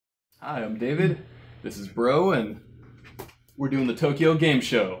Hi, I'm David. This is Bro, and we're doing the Tokyo Game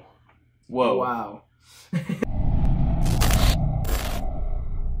Show. Whoa. Wow.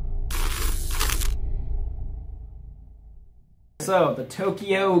 So, the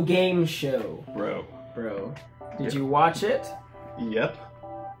Tokyo Game Show. Bro. Did you watch it? Yep.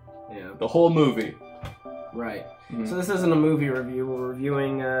 Yeah. The whole movie. Right. Mhm. So this isn't a movie review. We're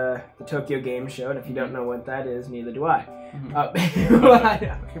reviewing the Tokyo Game Show, and if you don't know what that is, neither do I. Well,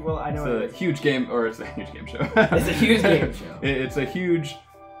 I know It's a huge game, or it's a huge game show. It's a huge game show. It's a huge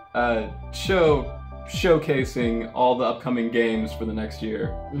show showcasing all the upcoming games for the next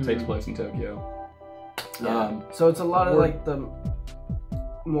year. It takes place in Tokyo. Yeah. So it's a lot of like the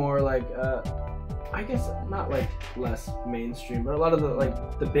more like I guess not like less mainstream, but a lot of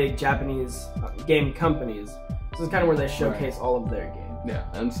the big Japanese game companies. This is kind of where they showcase all of their games. Yeah,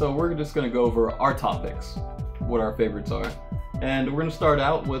 and so we're just gonna go over our topics, what our favorites are, and we're gonna start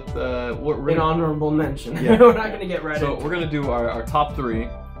out with An honorable mention. Yeah. We're not gonna get right So into we're gonna do our top three,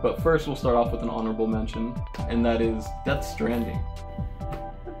 but first we'll start off with an honorable mention, and that is Death Stranding.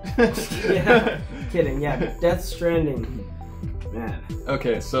 Yeah, kidding. Yeah, Death Stranding. Man.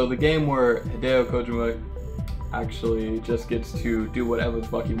 Okay, so the game where Hideo Kojima actually just gets to do whatever the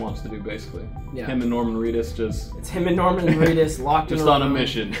fuck he wants to do, basically. Yeah. Him and Norman Reedus just It's him and Norman Reedus locked just in on a room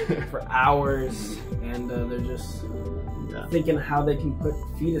mission. for hours, and they're just thinking how they can put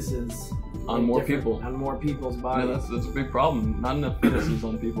fetuses On in more different- people. on more people's Yeah, bodies. that's a big problem. Not enough fetuses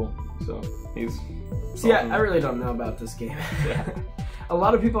on people, so he's. See, I really don't know about this game. Yeah. A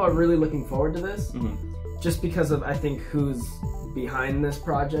lot of people are really looking forward to this, Mhm. just because of I think who's behind this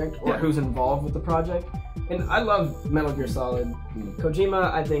project or Yeah. who's involved with the project. And I love Metal Gear Solid. Mhm.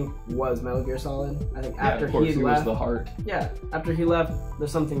 Kojima, I think, was Metal Gear Solid. I think Yeah, after of course, he he left, was the heart. yeah, after he left,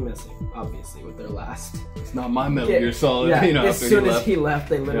 there's something missing, obviously, with their last. It's not my Metal Yeah, Gear Solid, Yeah, you know, as after soon he as left. he left,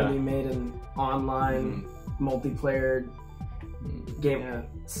 they literally made an online multiplayer game. Yeah,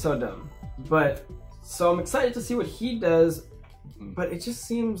 so dumb. But so I'm excited to see what he does. But it just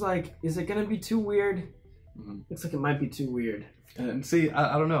seems like, is it gonna be too weird? Looks like it might be too weird. And see,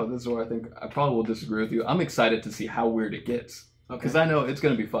 I don't know. This is where I think I probably will disagree with you. I'm excited to see how weird it gets. Because I know it's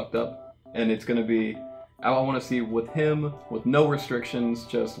going to be fucked up. And it's going to be... I want to see with him, with no restrictions,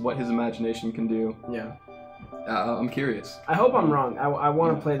 just what his imagination can do. Yeah. I'm curious. I hope I'm wrong. I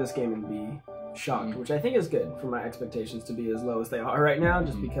want to play this game and be shocked, which I think is good for my expectations to be as low as they are right now,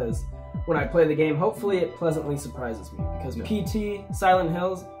 just because when I play the game, hopefully it pleasantly surprises me. Because PT, Silent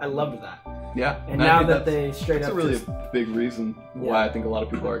Hills, I loved that. Yeah. And now that they straight that's up a really just... big reason why I think a lot of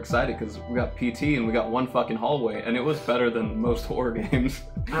people are excited, because we got PT and we got one fucking hallway, and it was better than most horror games.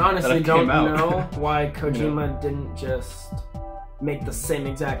 I honestly that don't came out. know why Kojima didn't just make the same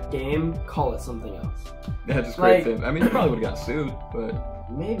exact game, call it something else. Yeah, just Like- great thing. I mean, he probably would have got sued, but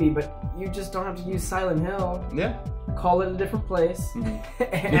Maybe, but you just don't have to use Silent Hill. yeah. Call it a different place. Mhm.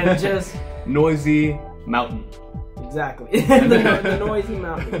 And just... Noisy Mountain. Exactly. the noisy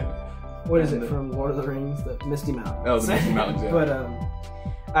mountain. What is And it from Lord of the Rings? The Misty Mountains. Oh, the Misty Mountains, yeah. But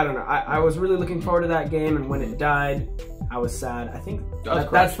I don't know. I was really looking forward to that game, and when it died, I was sad. I think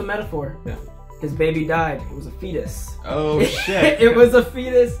that's the metaphor. Yeah. His baby died. It was a fetus. Oh shit! It was a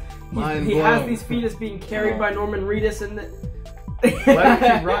fetus. Mind He has blown. these fetus being carried by Norman Reedus, and Why do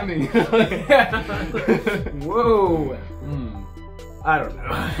you keep rhyming? Whoa. Mm. I don't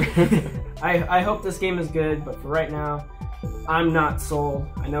know. I hope this game is good, but for right now, I'm not sold.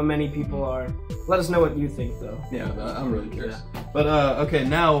 I know many people are. Let us know what you think, though. Yeah, I'm really curious. But okay,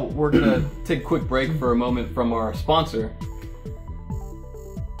 now we're gonna take a quick break for a moment from our sponsor.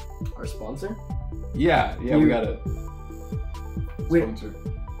 Our sponsor? Yeah, we got a We- sponsor.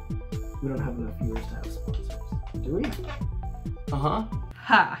 We don't have enough viewers to have sponsors. Do we? Uh-huh.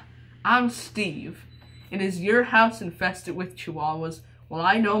 Hi, I'm Steve. And is your house infested with chihuahuas? Well,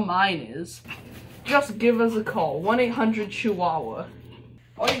 I know mine is. Just give us a call, 1-800-CHIHUAHUA.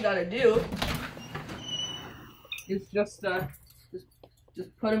 All you gotta do is just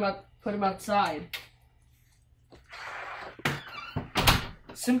put him outside.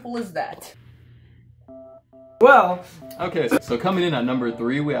 Simple as that. Well, Okay, so coming in at number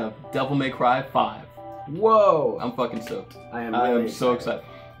 3, we have Devil May Cry 5. whoa. I'm fucking stoked. I am I really am so excited.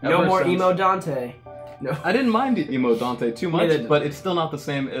 No Ever more since- emo Dante. No. I didn't mind Emo Dante too Neither much, did but it's still not the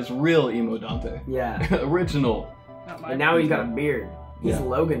same as real Emo Dante. Yeah. Original. Not my And now he's got a beard. He's Yeah.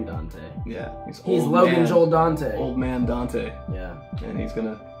 Logan Dante. Yeah. He's old Logan man, Joel Dante. Old man Dante. Yeah. And he's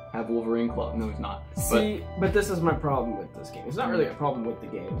gonna have Wolverine Club. No, he's not. See, but this is my problem with this game. It's not really a problem with the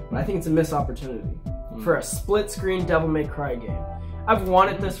game, but I think it's a missed opportunity for a split-screen Devil May Cry game. I've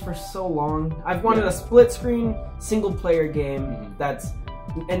wanted this for so long. I've wanted a split-screen, single-player game that's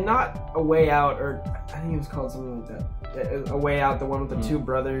and not A Way Out, or I think it was called something like that. A Way Out, the one with the two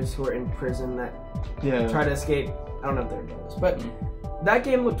brothers who are in prison that try to escape. I don't know if they're brothers, but that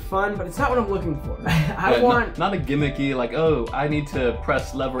game looked fun, but it's not what I'm looking for. I want not a gimmicky like, oh, I need to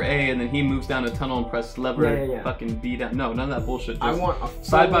press lever A and then he moves down a tunnel and press lever fucking B down. No, none of that bullshit. Just I want a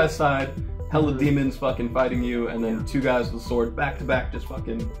side by side, hella demons fucking fighting you, and then two guys with a sword back to back, just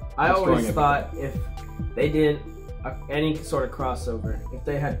fucking. I always thought if they did any sort of crossover, if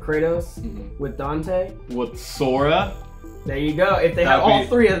they had Kratos with Dante, with Sora, there you go. If they had all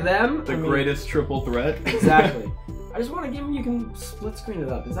three of them, the greatest triple threat. Exactly. I just want a game you can split screen it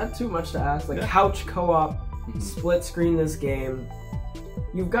up. Is that too much to ask? Like couch co-op, split screen this game.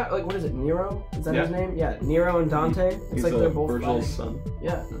 You've got like, what is it, Nero? Is that his name? Yeah, Nero and Dante. It's He's like they're both Virgil's son.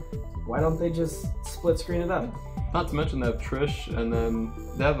 Yeah. Why don't they just split screen it up? Not to mention they have Trish, and then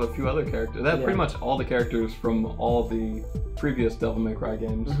they have a few other characters. They have pretty much all the characters from all the previous Devil May Cry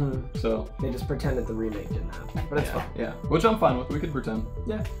games. So they just pretend that the remake didn't happen, but it's fine. Yeah, which I'm fine with. We could pretend.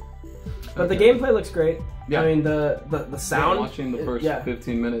 Yeah. But the gameplay looks great. Yeah. I mean, the sound. Watching the first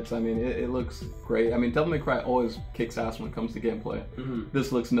 15 minutes, I mean, it looks great. I mean, Devil May Cry always kicks ass when it comes to gameplay.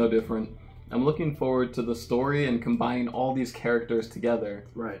 This looks no different. I'm looking forward to the story and combining all these characters together.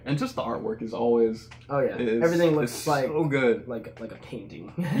 Right. And just the artwork is always. Oh yeah. Everything looks like so good. Like a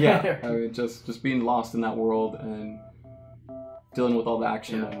painting. Yeah. I mean, just being lost in that world and dealing with all the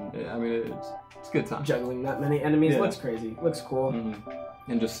action, and I mean, it's a good time. Juggling that many enemies looks crazy. Looks cool.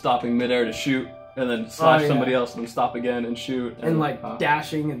 And just stopping midair to shoot, and then slash somebody else, and then stop again and shoot. And like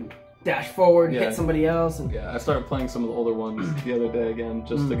dashing and dash forward, hit somebody else. And I started playing some of the older ones the other day again,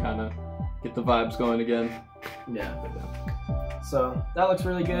 just to kind of get the vibes going again. Yeah. So that looks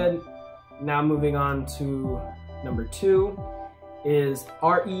really good. Now moving on to number 2 is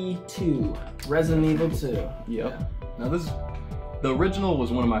RE2, Resident Evil 2. Yep. Yeah. Now the original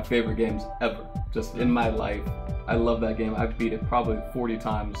was one of my favorite games ever, just in my life. I love that game. I've beat it probably 40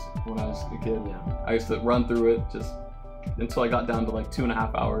 times when I was a kid. Yeah. I used to run through it just until I got down to like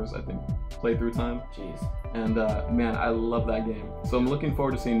 2.5 hours, I think, playthrough time. Jeez. And man, I love that game. So I'm looking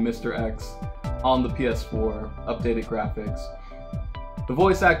forward to seeing Mr. X on the PS4, updated graphics. The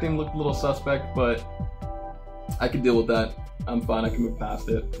voice acting looked a little suspect, but I could deal with that. I'm fine, I can move past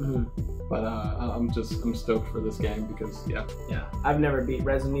it. But I'm stoked for this game because, yeah. I've never beat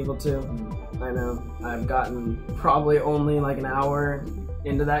Resident Evil 2. I know. I've gotten probably only like an hour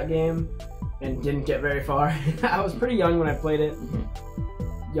into that game and didn't get very far. I was pretty young when I played it.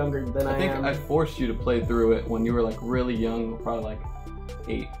 Younger than I am. I think I forced you to play through it when you were like really young, probably like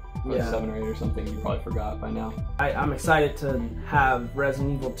 8 or 7 or 8 or something. You probably forgot by now. I'm excited to have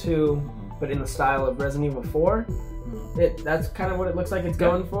Resident Evil 2, but in the style of Resident Evil 4. That's kind of what it looks like it's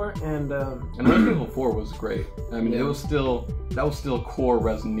going for, and Resident Evil 4 was great. I mean, that was still core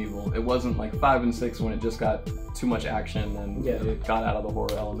Resident Evil. It wasn't like 5 and 6 when it just got too much action and it got out of the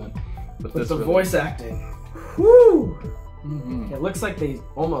horror element. But the voice acting, whoo! It looks like they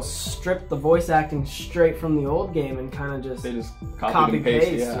almost stripped the voice acting straight from the old game and kind of just copy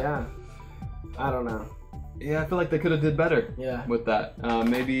paste. Yeah, I don't know. Yeah, I feel like they could have did better with that.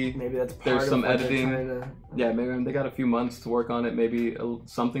 Maybe that's part there's some of editing. Yeah, maybe they got a few months to work on it. Maybe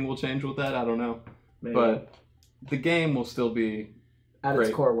something will change with that. I don't know. Maybe. But the game will still be at great.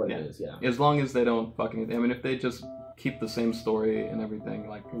 Its core what it is. Yeah. As long as they don't fucking. I mean, if they just keep the same story and everything,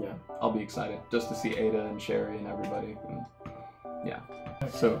 like I'll be excited just to see Ada and Sherry and everybody. And,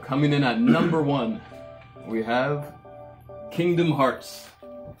 So coming in at number 1, we have Kingdom Hearts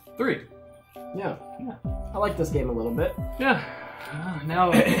 3. Yeah. I like this game a little bit. Yeah.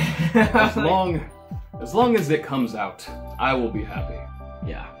 Now, as long as it comes out, I will be happy.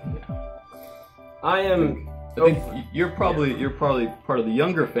 Yeah. I think you're probably part of the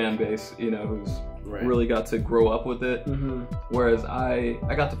younger fan base, you know, who's really got to grow up with it. Whereas I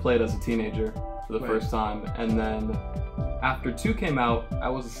got to play it as a teenager for the first time, and then after 2 came out, I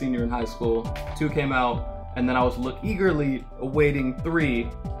was a senior in high school. 2 came out, and then I was eagerly awaiting 3.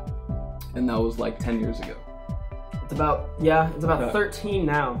 And that was like 10 years ago. It's about 13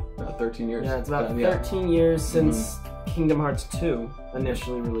 now. 13 years. Yeah, it's about 13 years since Kingdom Hearts 2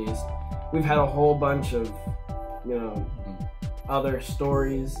 initially released. We've had a whole bunch of, other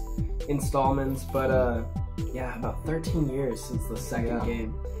stories, installments, but about 13 years since the second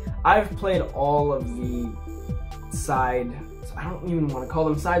game. I've played all of the side So I don't even want to call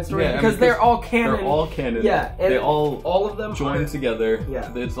them side stories Yeah, I because mean, they're all canon. They're all canon. Yeah, and they all of them join are, together.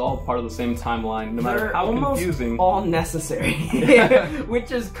 Yeah. It's all part of the same timeline, no matter they're how almost confusing. all necessary,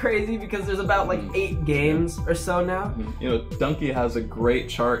 which is crazy because there's about like 8 games or so now. You know, Dunkey has a great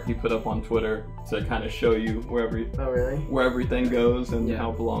chart he put up on Twitter to kind of show you where everything goes and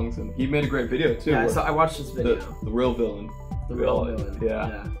how it belongs. And he made a great video too. Yeah, so I watched this video. The real villain. The real villain.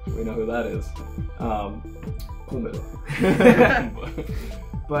 Yeah, we know who that is.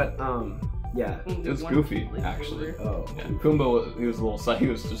 But yeah, it was goofy actually. Oh, yeah. Pumbaa, he was a little he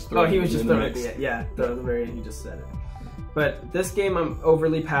was just throwing. Oh, he was just throwing it. Yeah, the very end. He just said it. But this game, I'm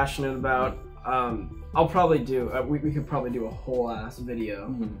overly passionate about. I'll probably do. We could probably do a whole ass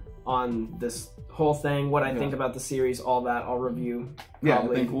video on this whole thing. What I think about the series, all that. I'll review. Yeah, I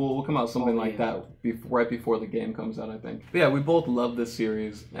think we'll come out with something like that right before the game comes out, I think. But yeah, we both love this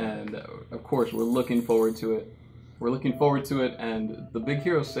series, and of course, we're looking forward to it. And the Big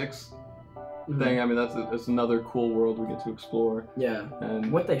Hero 6 thing, I mean, that's another cool world we get to explore. Yeah,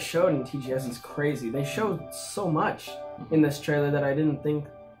 and what they showed in TGS is crazy. They showed so much in this trailer that I didn't think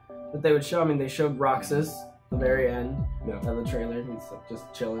that they would show. I mean, they showed Roxas the very end of the trailer. He's like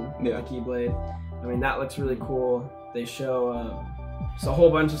just chilling with the Keyblade. I mean, that looks really cool. They show just a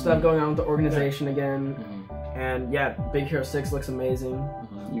whole bunch of stuff going on with the organization again. And yeah, Big Hero 6 looks amazing.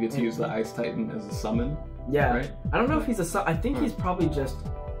 You get to use the Ice Titan as a summon. Yeah, right? I don't know if he's I think he's probably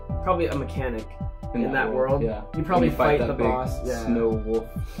a mechanic in that world. Yeah, you probably fight that the big boss. Yeah, snow wolf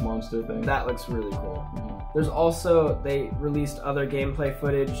monster thing. That looks really cool. There's also, they released other gameplay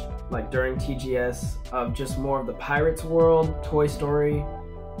footage like during TGS of just more of the Pirates world, Toy Story,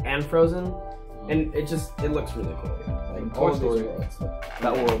 and Frozen, and it looks really cool. Like Toy Story,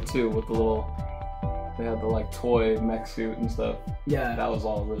 that world too with the little. They had the like toy mech suit and stuff. Yeah, that was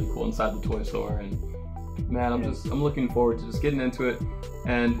all really cool inside the toy store. And man, I'm looking forward to just getting into it.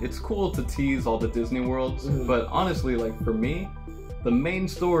 And it's cool to tease all the Disney worlds, but honestly, like for me, the main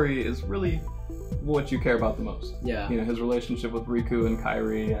story is really what you care about the most. Yeah, you know, his relationship with Riku and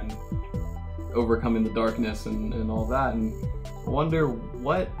Kairi and overcoming the darkness and all that. And I wonder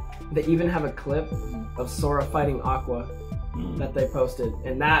what they even have a clip of Sora fighting Aqua. That they posted,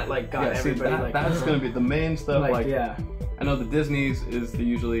 and that like got everybody that's gonna be the main stuff. Like yeah, I know the Disney's is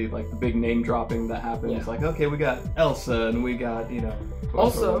usually like the big name dropping that happens. It's like, okay, we got Elsa and we got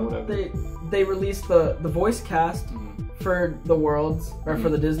also they released the voice cast for the worlds or for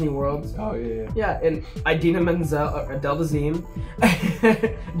the Disney worlds. Oh yeah. Yeah, and Idina Menzel, Adele Dazeem,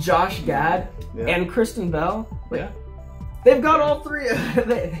 Josh Gad, and Kristen Bell. They've got all three.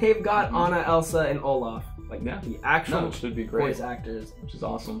 They've got Anna, Elsa, and Olaf. Like the actual should be great voice actors, which is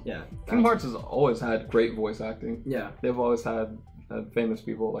awesome. Yeah, Kingdom Hearts has always had great voice acting. Yeah, they've always had famous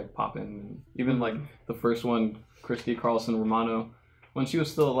people like pop in, and even like the first one, Christy Carlson Romano, when she was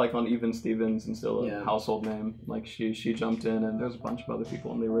still like on Even Stevens and still a household name, like she jumped in, and there's a bunch of other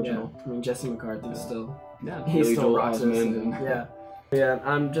people in the original. I mean, Jesse McCarthy still. Yeah, he's still Roxas. Yeah,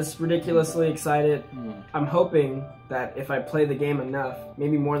 I'm just ridiculously excited. I'm hoping that if I play the game enough,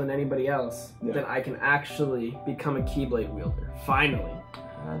 maybe more than anybody else, then I can actually become a Keyblade wielder. Finally.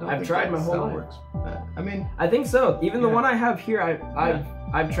 I've tried my whole life. I mean, I think so. Even the one I have here,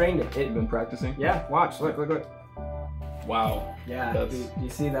 I've trained it. You've been practicing? Yeah, watch. Look. Wow. Yeah, do you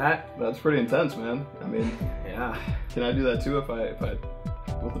see that? That's pretty intense, man. I mean, yeah. Can I do that too if I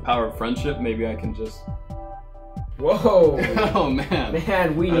with the power of friendship, maybe I can just... Whoa! Oh man!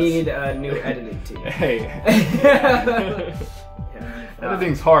 Man, we need a new editing team. Hey!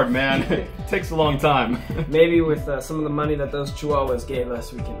 Editing's hard, man. It takes a long time. Maybe with some of the money that those Chihuahuas gave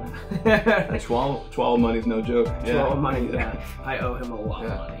us, we can... Chihuahua money's no joke. Chihuahua money, I owe him a lot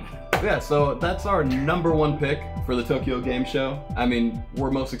of money. Yeah, so that's our #1 pick for the Tokyo Game Show. I mean,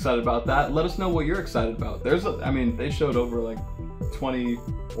 we're most excited about that. Let us know what you're excited about. They showed over like 20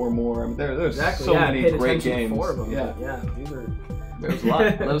 or more. I mean, there's so many great games. There's a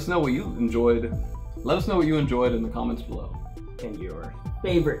lot. Let us know what you enjoyed. Let us know what you enjoyed in the comments below. And your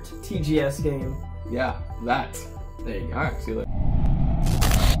favorite TGS game. Yeah, that. There you go. All right, see you later.